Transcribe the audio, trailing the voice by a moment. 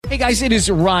Hey guys, it is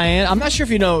Ryan. I'm not sure if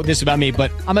you know this about me, but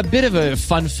I'm a bit of a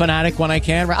fun fanatic when I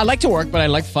can. I like to work, but I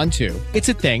like fun too. It's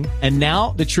a thing. And now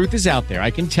the truth is out there.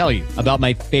 I can tell you about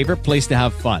my favorite place to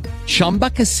have fun. Chumba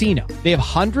Casino. They have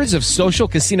hundreds of social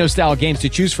casino style games to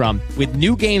choose from with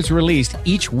new games released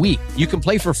each week. You can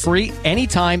play for free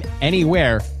anytime,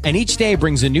 anywhere. And each day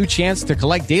brings a new chance to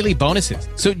collect daily bonuses.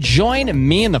 So join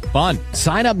me in the fun.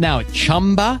 Sign up now at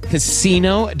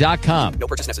ChumbaCasino.com. No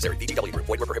purchase necessary. VGW Group.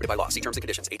 Void where prohibited by law. See terms and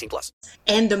conditions. 18+.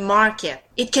 And the market.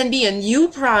 It can be a new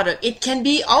product. It can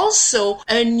be also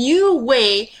a new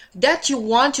way that you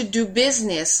want to do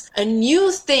business, a new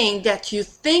thing that you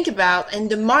think about and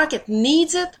the market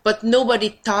needs it, but nobody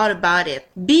thought about it.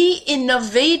 Be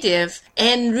innovative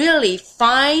and really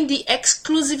find the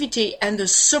exclusivity and the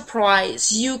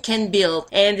surprise you can build.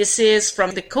 And this is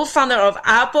from the co-founder of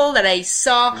Apple that I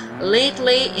saw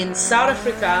lately in South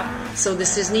Africa. So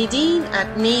this is Nadine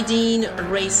at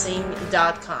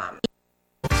NadineRacing.com.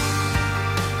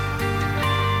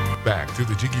 Back to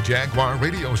the Jiggy Jaguar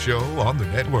radio show on the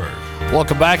network.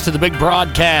 Welcome back to the big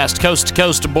broadcast, coast to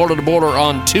coast, border to border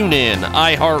on TuneIn,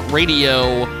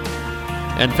 iHeartRadio,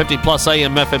 and 50-plus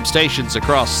AM FM stations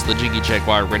across the Jiggy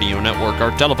Jaguar radio network.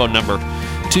 Our telephone number,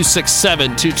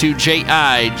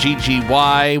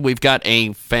 267-22-JIGGY. We've got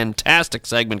a fantastic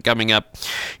segment coming up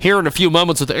here in a few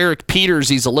moments with Eric Peters.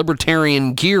 He's a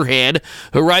libertarian gearhead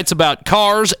who writes about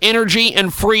cars, energy,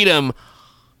 and freedom.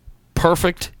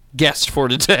 Perfect guest for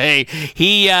today.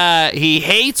 He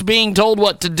hates being told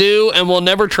what to do and will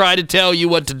never try to tell you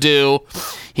what to do.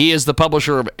 He is the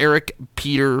publisher of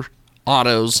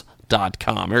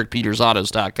EricPetersAutos.com.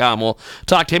 EricPetersAutos.com. We'll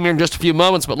talk to him here in just a few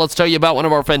moments, but let's tell you about one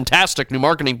of our fantastic new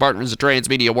marketing partners at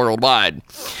Transmedia Worldwide.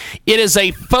 It is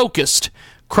a focused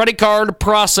credit card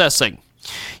processing.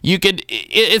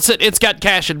 It's got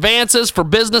cash advances for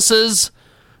businesses.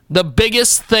 The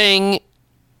biggest thing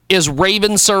is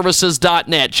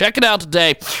RavenServices.net. Check it out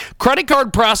today. Credit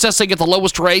card processing at the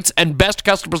lowest rates and best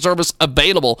customer service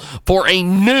available for a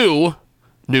new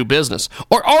business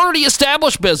or already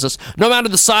established business. No matter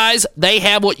the size, they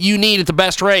have what you need at the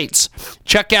best rates.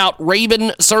 Check out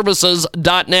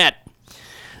RavenServices.net.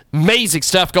 Amazing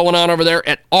stuff going on over there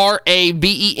at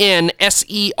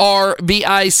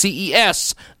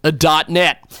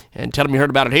RavenServices.net. And tell them you heard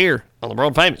about it here on the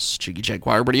world-famous Jiggy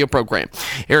Jaguar radio program.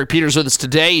 Eric Peters with us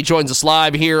today. He joins us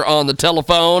live here on the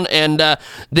telephone. And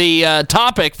the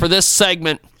topic for this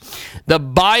segment, the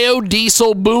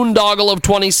biodiesel boondoggle of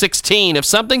 2016. If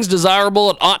something's desirable,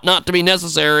 it ought not to be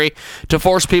necessary to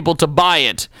force people to buy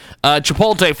it.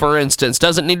 Chipotle, for instance,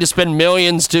 doesn't need to spend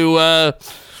millions to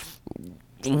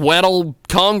whettle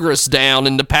Congress down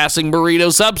into passing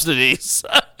burrito subsidies.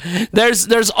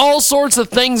 There's all sorts of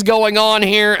things going on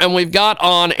here, and we've got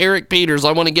on Eric Peters.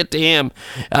 I want to get to him.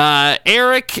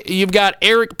 Eric, you've got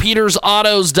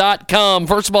EricPetersAutos.com.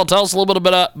 First of all, tell us a little bit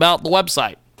about the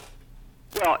website.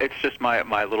 Well, it's just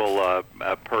my little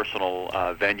personal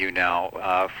venue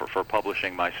now for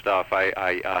publishing my stuff.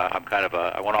 I'm kind of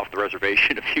I went off the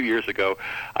reservation a few years ago.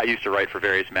 I used to write for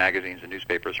various magazines and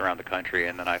newspapers around the country,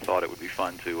 and then I thought it would be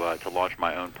fun to launch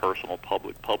my own personal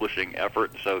public publishing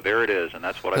effort. So there it is, and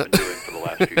that's what I've been doing for the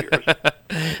last few years.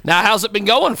 Now, how's it been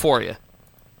going for you?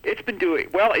 It's been doing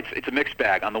well. It's a mixed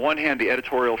bag. On the one hand, the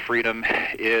editorial freedom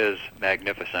is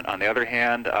magnificent. On the other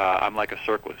hand, I'm like a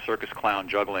circus clown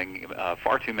juggling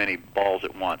far too many balls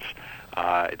at once.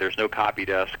 There's no copy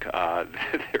desk. There are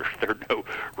no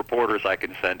reporters I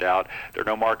can send out. There are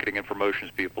no marketing and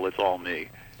promotions people. It's all me.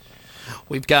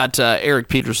 We've got Eric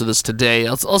Peters with us today.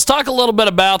 Let's talk a little bit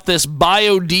about this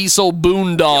biodiesel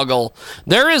boondoggle.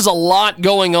 There is a lot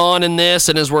going on in this,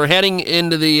 and as we're heading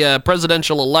into the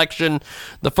presidential election,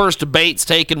 the first debate's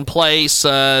taking place.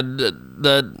 No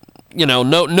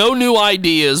new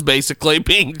ideas basically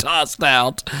being tossed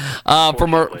out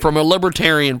from a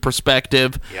libertarian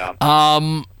perspective. Yeah.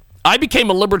 I became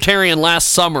a libertarian last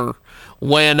summer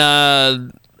when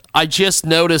I just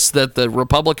noticed that the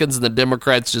Republicans and the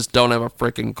Democrats just don't have a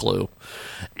freaking clue.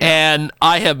 And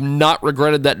I have not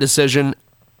regretted that decision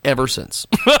ever since.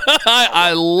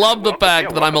 I love the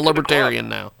fact that I'm a libertarian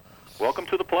now. Welcome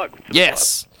to the plug.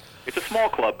 Yes. It's a small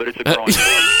club, but it's a growing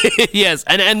club. Yes,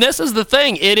 and this is the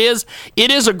thing. It is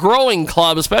a growing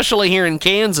club, especially here in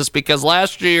Kansas, because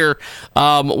last year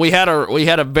we had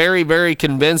a very, very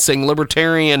convincing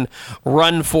libertarian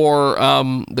run for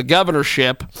the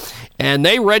governorship, and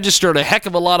they registered a heck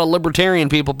of a lot of libertarian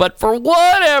people. But for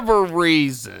whatever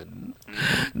reason,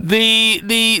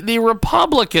 the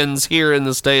Republicans here in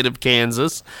the state of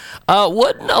Kansas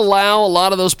wouldn't allow a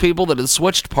lot of those people that had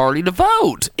switched party to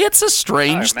vote. It's a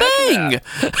strange thing.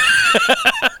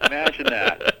 Imagine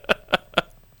that.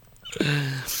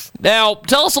 Now,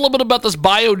 tell us a little bit about this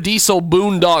biodiesel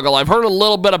boondoggle. I've heard a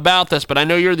little bit about this, but I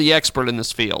know you're the expert in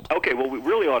this field. Okay, well, we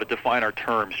really ought to define our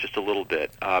terms just a little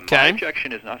bit. My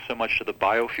objection is not so much to the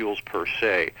biofuels per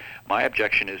se. My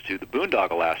objection is to the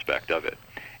boondoggle aspect of it.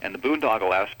 And the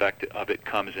boondoggle aspect of it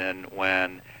comes in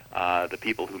when the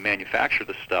people who manufacture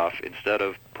the stuff, instead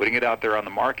of putting it out there on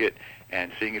the market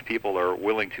and seeing if people are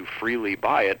willing to freely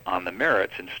buy it on the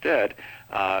merits, instead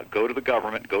go to the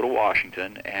government, go to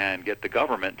Washington, and get the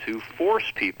government to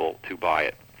force people to buy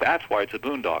it. That's why it's a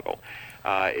boondoggle.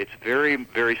 It's very,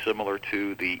 very similar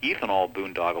to the ethanol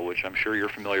boondoggle, which I'm sure you're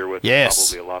familiar with.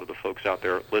 Yes. Probably a lot of the folks out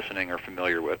there listening are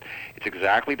familiar with. It's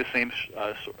exactly the same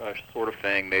sort of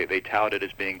thing. They tout it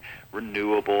as being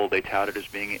renewable. They tout it as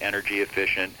being energy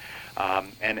efficient.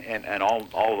 And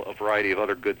all a variety of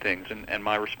other good things. And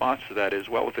my response to that is,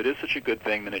 well, if it is such a good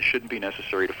thing, then it shouldn't be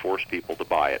necessary to force people to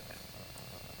buy it.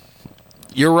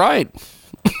 You're right.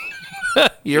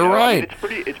 You're right. I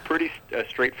mean, it's pretty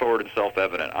straightforward and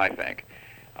self-evident, I think.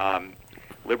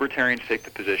 Libertarians take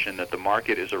the position that the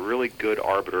market is a really good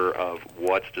arbiter of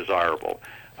what's desirable.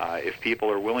 If people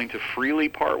are willing to freely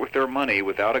part with their money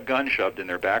without a gun shoved in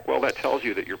their back, well, that tells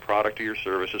you that your product or your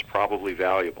service is probably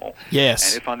valuable.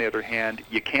 Yes. And if, on the other hand,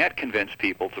 you can't convince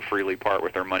people to freely part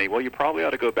with their money, well, you probably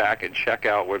ought to go back and check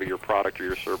out whether your product or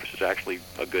your service is actually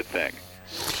a good thing.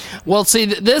 Well, see,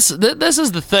 this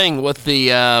is the thing with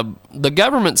the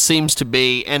government seems to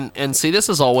be, and see, this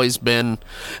has always been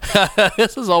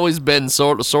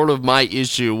sort of my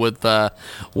issue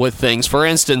with things. For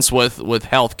instance, with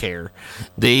healthcare,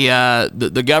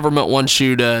 the government wants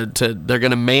you to they're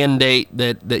going to mandate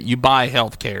that you buy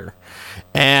healthcare.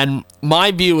 And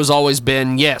my view has always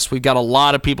been, yes, we've got a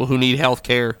lot of people who need health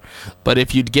care, but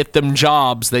if you'd get them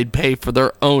jobs, they'd pay for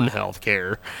their own health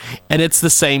care. And it's the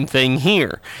same thing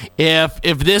here. If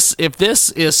this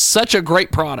is such a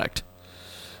great product,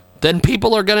 then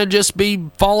people are going to just be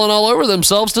falling all over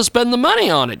themselves to spend the money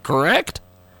on it, correct?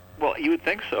 Well, you would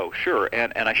think so, sure.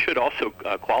 And I should also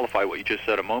qualify what you just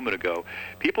said a moment ago.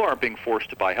 People aren't being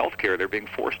forced to buy health care. They're being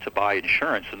forced to buy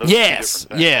insurance. And those are two different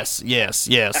things. Yes.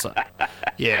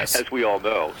 Yes. As we all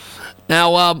know.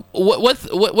 Now,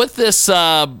 with this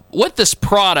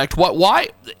product, why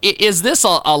is this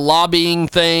a lobbying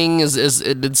thing?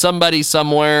 Did somebody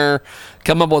somewhere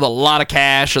come up with a lot of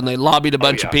cash and they lobbied a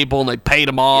bunch of people and they paid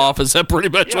them off? Is that pretty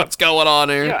much what's going on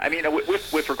here? Yeah, I mean,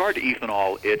 with regard to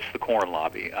ethanol, it's the corn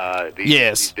lobby.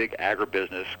 These big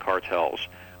agribusiness cartels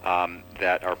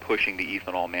that are pushing the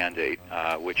ethanol mandate,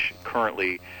 which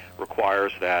currently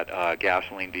requires that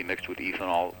gasoline be mixed with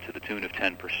ethanol to the tune of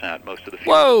 10%. Most of the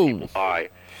fuel that people buy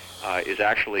is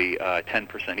actually 10%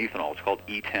 ethanol. It's called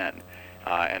E10.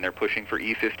 And they're pushing for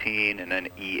E15 and then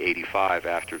E85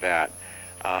 after that.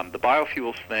 The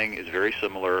biofuels thing is very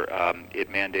similar. It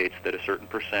mandates that a certain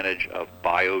percentage of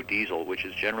biodiesel, which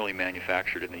is generally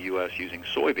manufactured in the U.S. using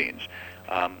soybeans,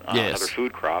 another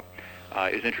food crop,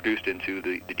 is introduced into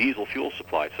the diesel fuel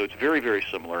supply. So it's very, very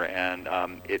similar, and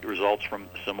it results from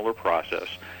a similar process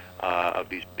of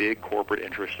these big corporate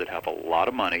interests that have a lot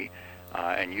of money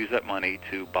and use that money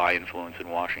to buy influence in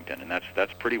Washington. And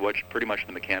that's pretty much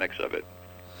the mechanics of it.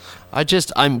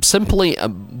 I'm simply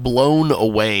blown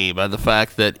away by the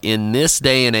fact that in this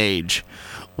day and age,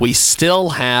 we still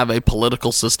have a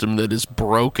political system that is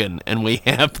broken, and we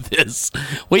have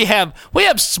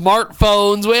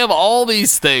smartphones, we have all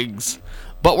these things,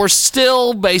 but we're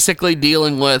still basically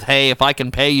dealing with, hey, if I can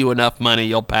pay you enough money,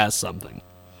 you'll pass something.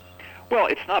 Well,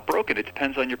 it's not broken. It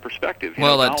depends on your perspective.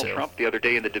 Donald Trump the other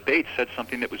day in the debate said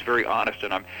something that was very honest,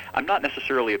 and I'm not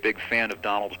necessarily a big fan of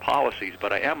Donald's policies,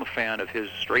 but I am a fan of his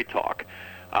straight talk.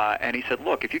 And he said,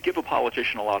 look, if you give a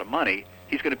politician a lot of money,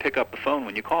 he's going to pick up the phone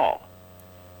when you call.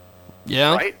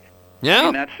 Yeah. Right? Yeah.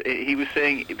 And he was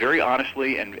saying very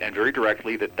honestly and very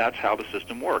directly that that's how the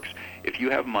system works. If you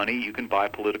have money, you can buy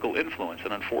political influence.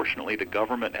 And unfortunately, the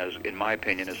government has, in my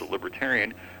opinion, as a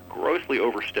libertarian, grossly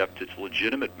overstepped its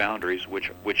legitimate boundaries,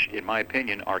 which in my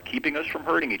opinion, are keeping us from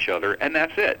hurting each other, and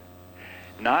that's it.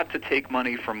 Not to take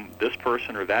money from this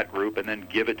person or that group and then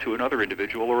give it to another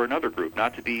individual or another group.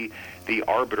 Not to be the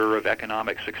arbiter of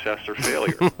economic success or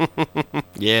failure.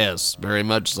 Yes, very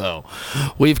much so.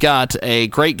 We've got a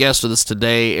great guest with us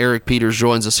today. Eric Peters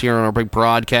joins us here on our big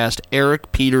broadcast.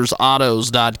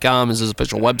 EricPetersAutos.com is his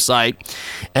official website.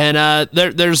 And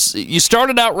you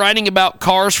started out writing about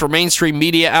cars for mainstream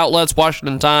media outlets,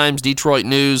 Washington Times, Detroit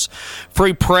News,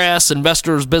 Free Press,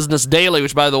 Investors Business Daily,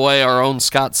 which, by the way, our own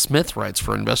Scott Smith writes for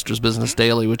for Investors Business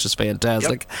Daily, which is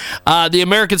fantastic. The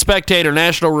American Spectator,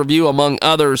 National Review, among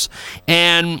others.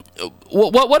 And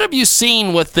what have you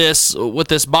seen with this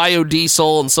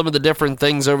biodiesel and some of the different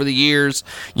things over the years?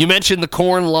 You mentioned the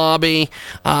corn lobby.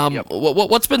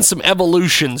 What's been some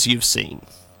evolutions you've seen?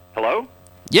 Hello?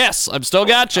 Yes, I've still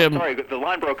got you. Sorry, the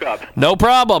line broke up. No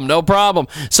problem.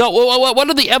 So what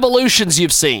are the evolutions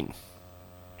you've seen?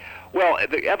 Well,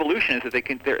 the evolution is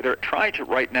that they're trying to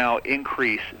right now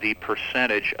increase the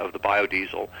percentage of the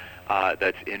biodiesel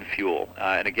that's in fuel.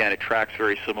 And again, it tracks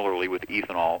very similarly with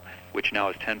ethanol, which now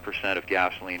is 10% of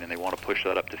gasoline, and they want to push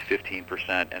that up to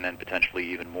 15% and then potentially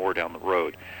even more down the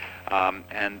road.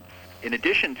 And in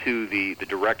addition to the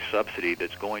direct subsidy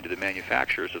that's going to the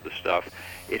manufacturers of the stuff,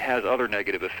 it has other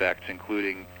negative effects,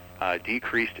 including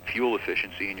decreased fuel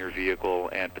efficiency in your vehicle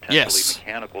and potentially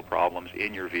mechanical problems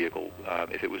in your vehicle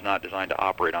if it was not designed to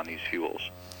operate on these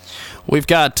fuels. We've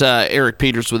got Eric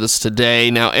Peters with us today.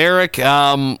 Now, Eric,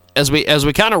 as we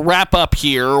kind of wrap up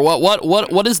here,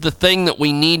 what is the thing that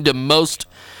we need to most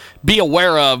be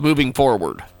aware of moving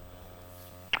forward?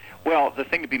 Well, the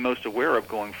thing to be most aware of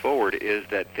going forward is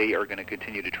that they are going to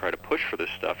continue to try to push for this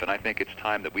stuff, and I think it's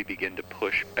time that we begin to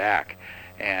push back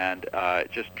and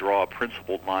just draw a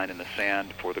principled line in the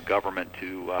sand for the government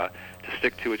to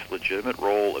stick to its legitimate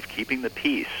role of keeping the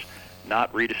peace,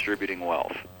 not redistributing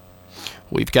wealth.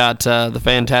 We've got the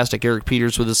fantastic Eric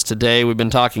Peters with us today. We've been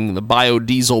talking the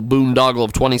biodiesel boondoggle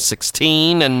of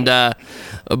 2016. And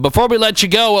before we let you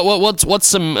go, what's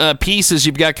some pieces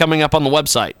you've got coming up on the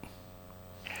website?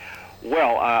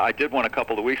 Well, I did one a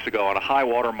couple of weeks ago on a high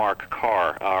watermark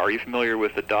car. Are you familiar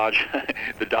with the Dodge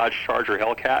Charger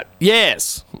Hellcat?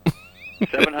 Yes.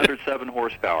 707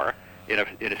 horsepower in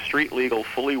a street legal,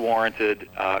 fully warranted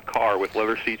car with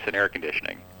leather seats and air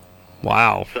conditioning.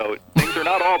 Wow. So things are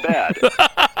not all bad.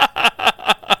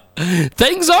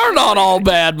 Things are not all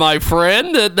bad, my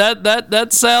friend. That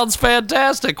sounds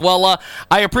fantastic. Well,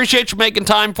 I appreciate you making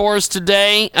time for us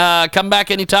today. Come back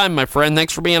anytime, my friend.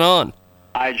 Thanks for being on.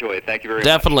 I enjoy it. Thank you very much.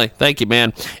 Definitely. Thank you,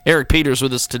 man. Eric Peters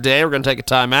with us today. We're going to take a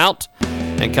time out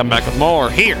and come back with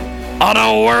more here on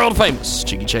a world-famous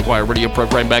Jiggy Jaguar radio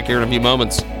program back here in a few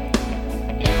moments.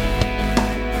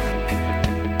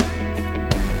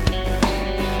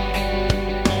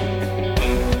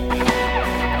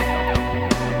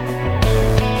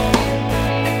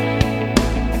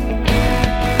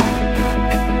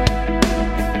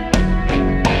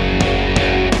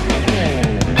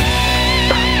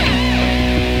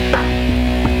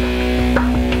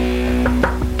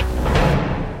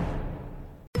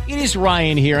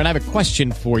 Ryan here, and I have a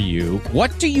question for you.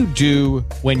 What do you do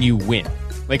when you win?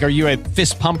 Like, are you a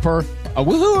fist pumper, a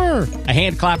woohooer, a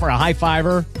hand clapper, a high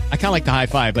fiver? I kind of like the high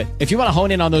five, but if you want to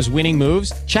hone in on those winning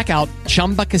moves, check out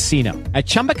Chumba Casino. At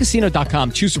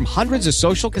ChumbaCasino.com, choose from hundreds of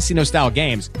social casino-style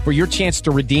games for your chance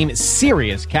to redeem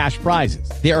serious cash prizes.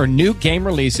 There are new game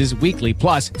releases weekly,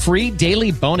 plus free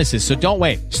daily bonuses, so don't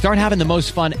wait. Start having the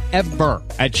most fun ever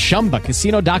at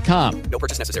ChumbaCasino.com. No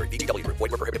purchase necessary. VGW Group.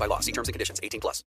 Void where prohibited by law. See terms and conditions. 18+.